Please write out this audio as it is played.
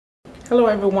Hello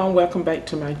everyone, welcome back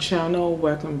to my channel.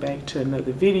 Welcome back to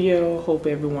another video. Hope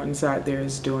everyone's out there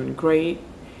is doing great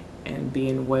and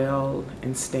being well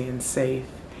and staying safe.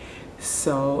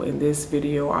 So in this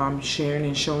video I'm sharing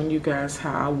and showing you guys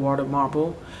how I water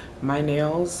marble my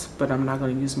nails, but I'm not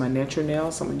going to use my natural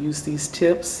nails. I'm going to use these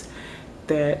tips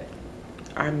that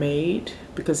I made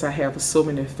because I have so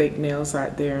many fake nails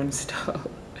out there and stuff.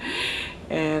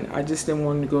 And I just didn't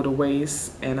want to go to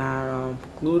waste, and I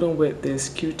glued them with this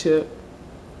Q-tip,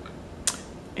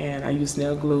 and I use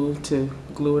nail glue to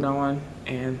glue it on,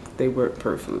 and they work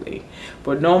perfectly.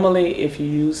 But normally if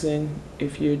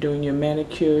you're doing your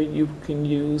manicure, you can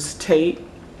use tape.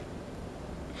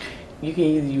 You can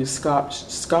either use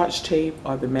scotch tape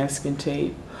or the masking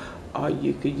tape, or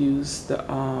you could use the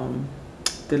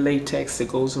latex that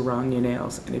goes around your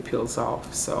nails and it peels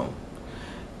off. So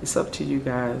it's up to you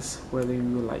guys whether you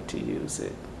would like to use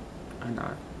it or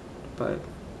not. But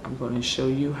I'm going to show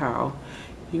you how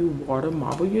you water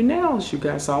marble your nails. You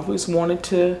guys always wanted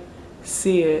to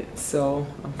see it, so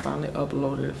I'm finally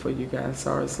uploading it for you guys.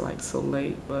 Sorry it's like so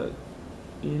late, but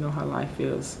you know how life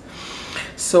is.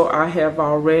 So I have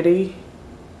already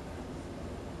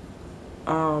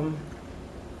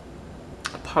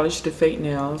polished the fake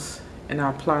nails, and I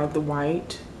applied the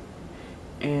white.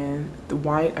 And the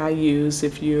white I use,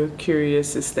 if you're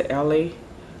curious, is the LA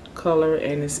color,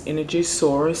 and it's Energy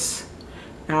Source.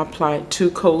 I applied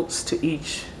 2 coats to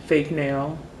each fake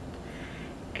nail,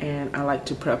 and I like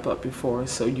to prep up before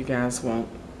so you guys won't,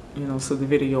 so the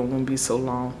video won't be so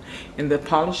long. And the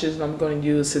polishes I'm going to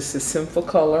use is the Sinful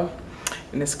color,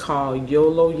 and it's called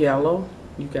YOLO Yellow.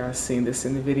 You guys seen this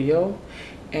in the video.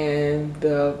 And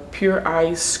the Pure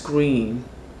Ice Green.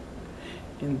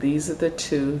 And these are the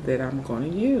 2 that I'm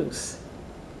going to use.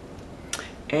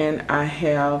 And I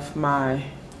have my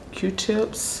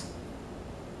Q-tips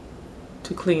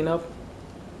to clean up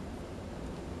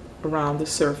around the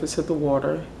surface of the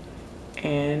water,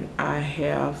 and I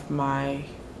have my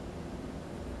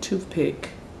toothpick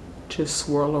to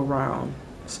swirl around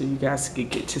so you guys can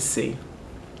get to see.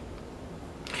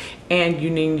 And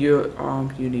you need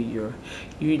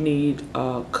you need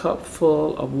a cup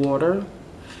full of water,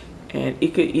 and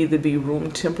it could either be room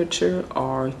temperature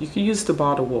or you can use the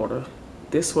bottled water.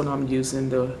 This one I'm using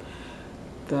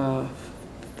the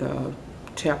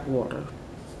tap water.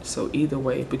 So either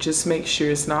way, but just make sure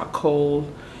it's not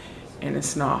cold and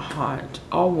it's not hot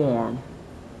or warm.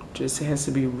 Just it has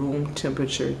to be room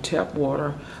temperature tap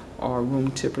water or room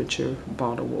temperature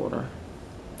bottled water,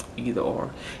 either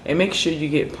or. And make sure you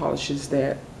get polishes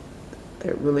that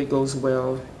really goes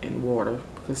well in water,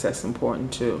 because that's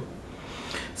important too.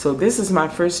 So this is my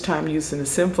first time using the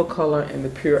Sinful color and the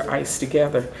Pure Ice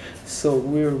together. So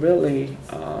we're really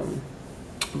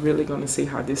going to see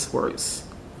how this works.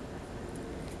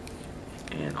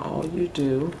 And all you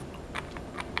do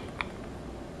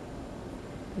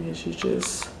is you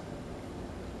just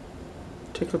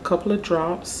take a couple of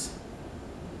drops.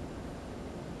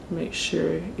 Make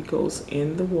sure it goes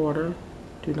in the water.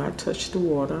 Do not touch the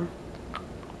water.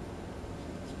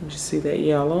 You see that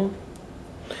yellow?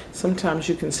 Sometimes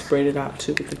you can spread it out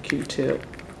too with the Q-tip.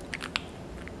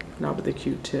 Not with the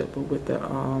Q-tip, but with the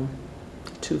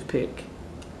toothpick.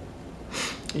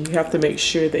 And you have to make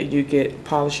sure that you get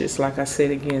polishes, like I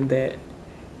said again, that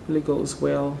really goes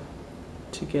well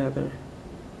together.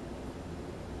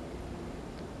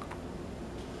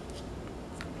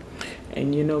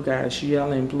 And you know guys,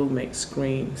 yellow and blue makes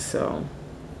green, so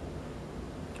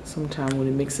sometimes when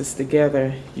it mixes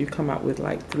together, you come out with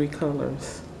like 3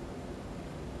 colors.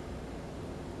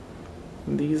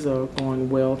 And these are going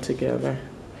well together.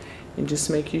 And just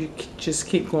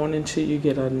keep going until you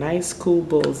get a nice cool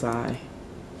bullseye.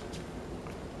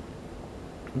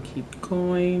 And keep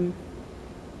going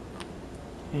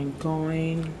and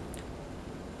going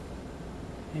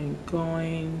and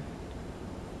going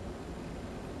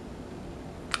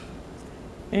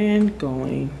and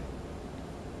going.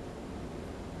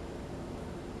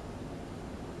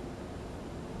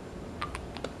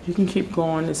 You can keep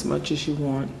going as much as you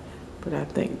want, but I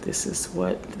think this is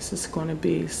what this is going to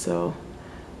be. So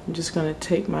I'm just going to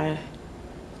take my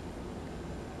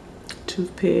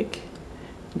toothpick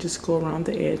and just go around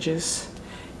the edges,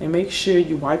 and make sure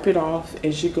you wipe it off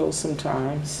as you go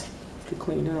sometimes to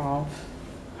clean it off.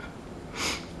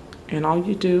 And all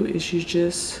you do is you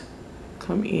just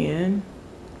come in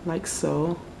like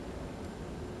so.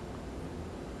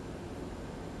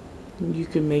 You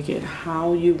can make it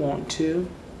how you want to.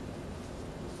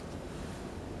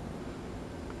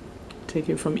 Take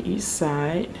it from each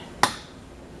side.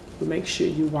 But make sure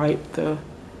you wipe the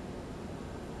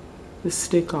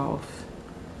stick off.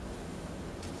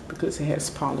 because it has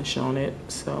polish on it.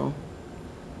 So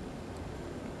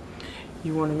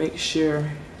you want to make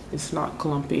sure it's not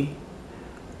clumpy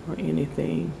or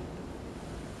anything.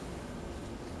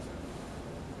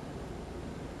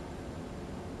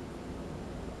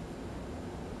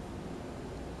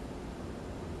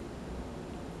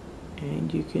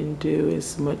 And you can do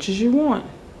as much as you want.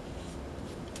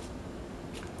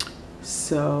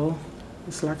 So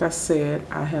it's like I said,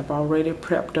 I have already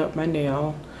prepped up my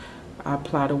nail. I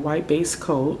applied a white base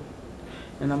coat,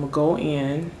 and I'm gonna go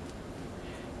in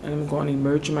and I'm going to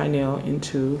immerse my nail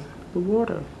into the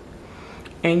water.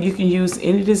 And you can use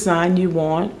any design you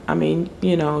want. I mean,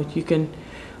 you know, you can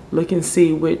look and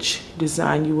see which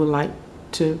design you would like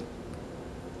to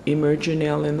immerse your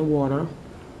nail in the water.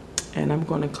 And I'm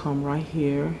going to come right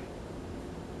here,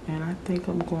 and I think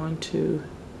I'm going to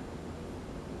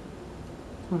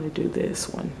do this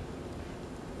one.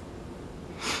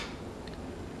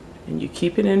 And you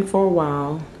keep it in for a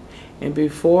while, and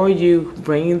before you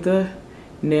bring the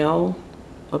nail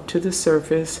up to the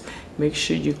surface, make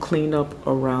sure you clean up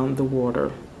around the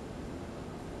water.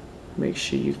 Make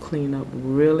sure you clean up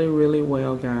really, really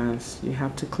well, guys. You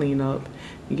have to clean up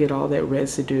and get all that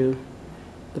residue,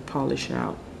 the polish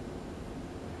out.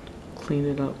 Clean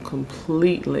it up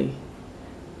completely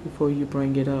before you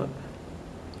bring it up,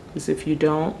 because if you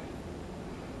don't,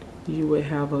 you will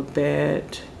have a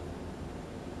bad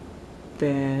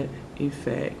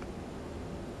effect.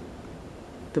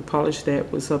 The polish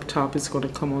that was up top is going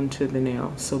to come onto the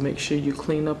nail, so make sure you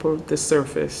clean up the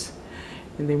surface,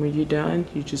 and then when you're done,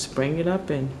 you just bring it up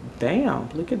and bam,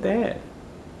 look at that.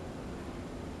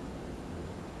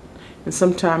 And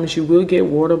sometimes you will get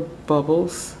water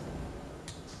bubbles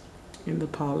in the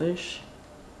polish.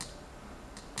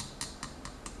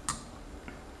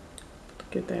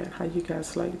 Look at that. How you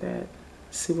guys like that?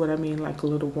 See what I mean? Like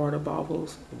little water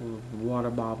bubbles,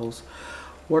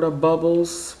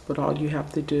 but all you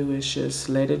have to do is just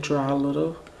let it dry a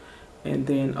little and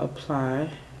then apply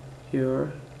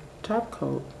your top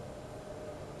coat.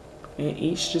 And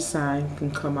each design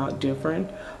can come out different,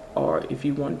 or if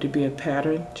you want it to be a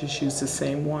pattern, just use the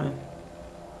same one.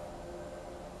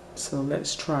 So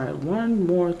let's try it one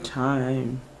more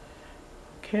time.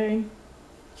 Okay,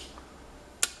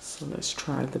 so let's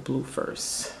try the blue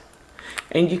first,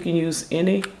 and you can use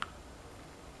any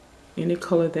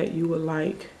color that you would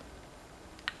like.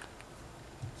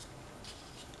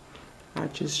 I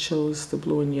just chose the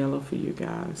blue and yellow for you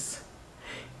guys.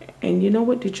 And you know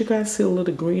what, did you guys see a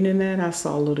little green in that? I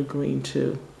saw a little green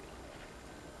too,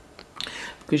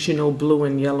 because you know blue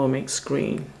and yellow makes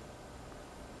green.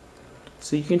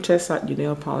 So you can test out your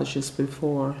nail polishes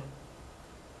before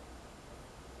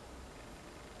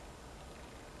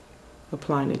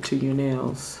applying it to your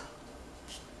nails.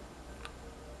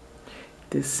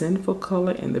 This Sinful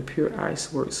color and the Pure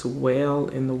Ice works well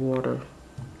in the water.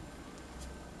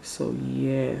 So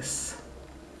yes,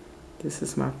 this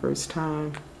is my first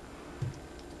time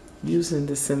using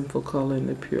the Sinful color and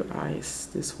the Pure Ice.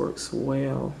 This works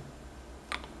well.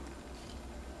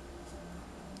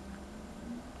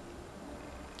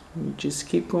 You just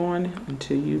keep going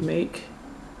until you make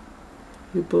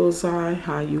your bullseye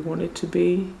how you want it to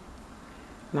be.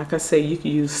 Like I say, you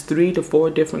can use 3 to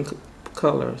 4 different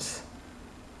colors.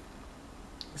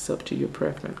 It's up to your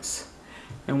preference.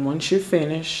 And once you're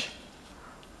finished,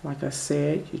 like I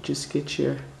said, you just get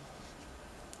your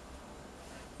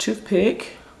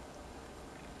toothpick,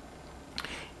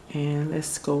 and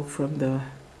let's go from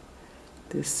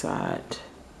this side.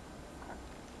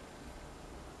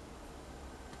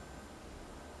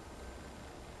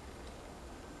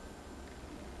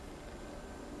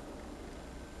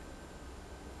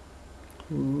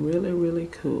 Really, really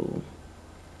cool.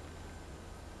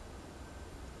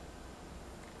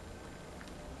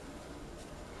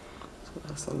 So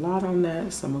that's a lot on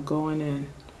that. So I'm gonna go in and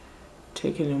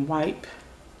take it and wipe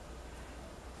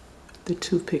the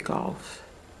toothpick off.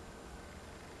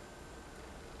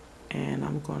 And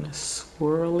I'm gonna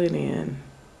swirl it in.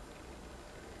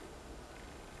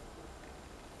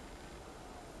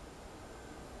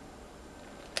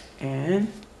 And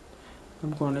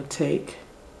I'm gonna take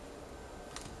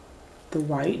the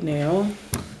white nail,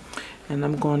 and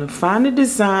I'm going to find a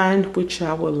design which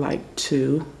I would like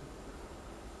to.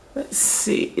 Let's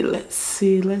see,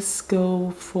 let's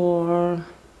go for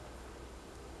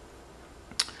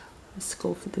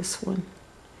this one.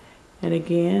 And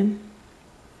again,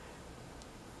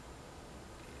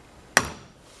 you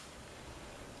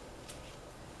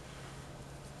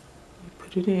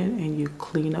put it in and you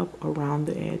clean up around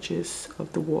the edges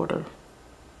of the water.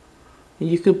 And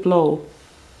you could blow.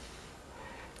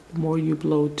 The more you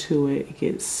blow to it, it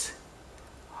gets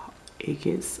it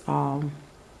gets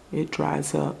it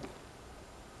dries up.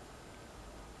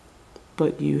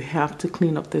 But you have to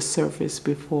clean up the surface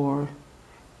before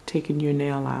taking your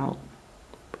nail out,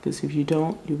 because if you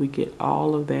don't, you would get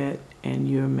all of that and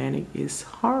your manicure is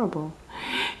horrible.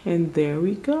 And there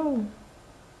we go.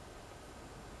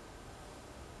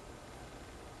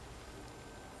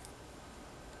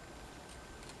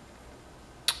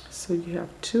 So you have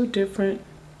two different,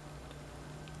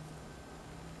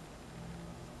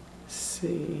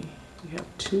 you have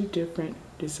two different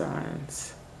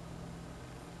designs.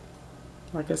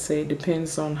 Like I say, it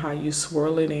depends on how you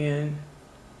swirl it in,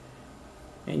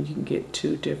 and you can get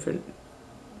two different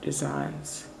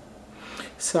designs.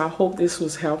 So I hope this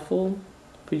was helpful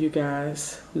for you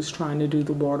guys who's trying to do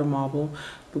the water marble.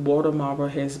 The water marble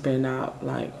has been out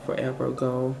like forever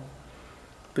ago,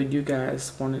 but you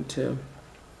guys wanted to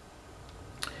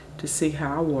see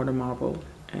how I water marble,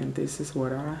 and this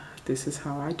is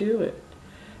how I do it.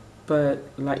 But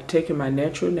like taking my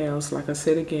natural nails, like I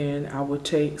said again, I would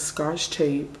take Scotch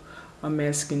tape or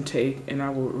masking tape and I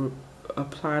would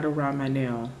apply it around my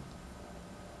nail.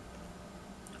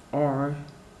 Or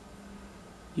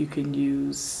you can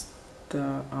use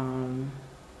the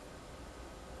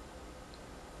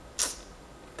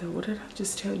what did I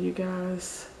just tell you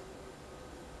guys?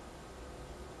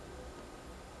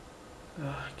 Oh,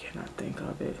 I cannot think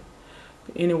of it.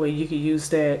 But anyway, you can use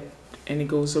that, and it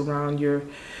goes around your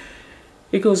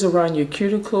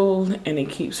cuticle, and it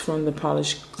keeps from the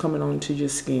polish coming onto your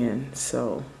skin.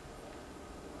 So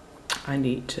I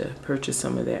need to purchase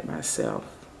some of that myself.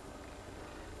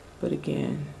 But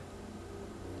again,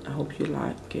 I hope you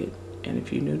like it, and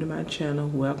if you're new to my channel,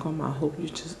 welcome. I hope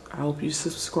you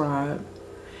subscribe,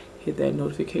 hit that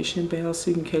notification bell so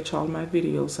you can catch all my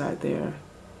videos out there.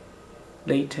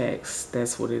 Latex,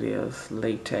 that's what it is,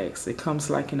 latex. It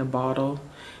comes like in a bottle,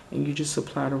 and you just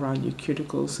apply it around your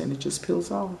cuticles and it just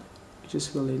peels off. It's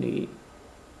just really neat.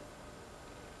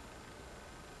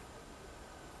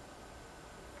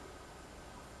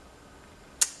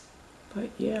 But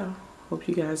yeah, hope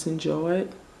you guys enjoy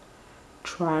it.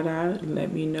 Try it out and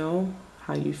let me know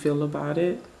how you feel about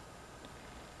it.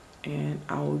 And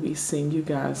I will be seeing you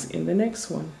guys in the next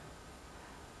one.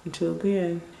 Until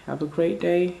then, have a great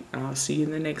day, and I'll see you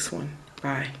in the next one.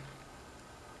 Bye.